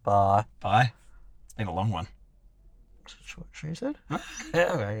 Bye. Bye. It's been a long one. That's what she said?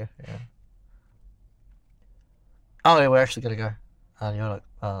 Yeah, okay, yeah. Oh, yeah, we're actually going to go. You're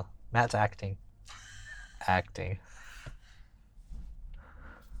not. Matt's acting. Acting.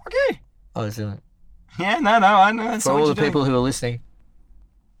 Okay. I was doing it. Yeah. No. I know. That's For all the people who are listening.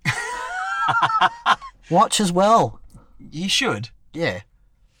 Watch as well. You should. Yeah.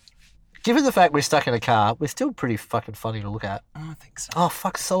 Given the fact we're stuck in a car, we're still pretty fucking funny to look at. Oh, I think so. Oh,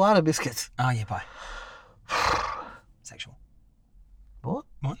 fuck, salada biscuits. Oh yeah. Bye. Sexual. What?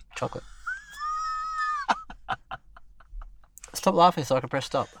 What? Chocolate. Stop laughing so I can press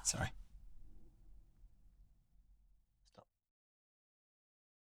stop. Sorry.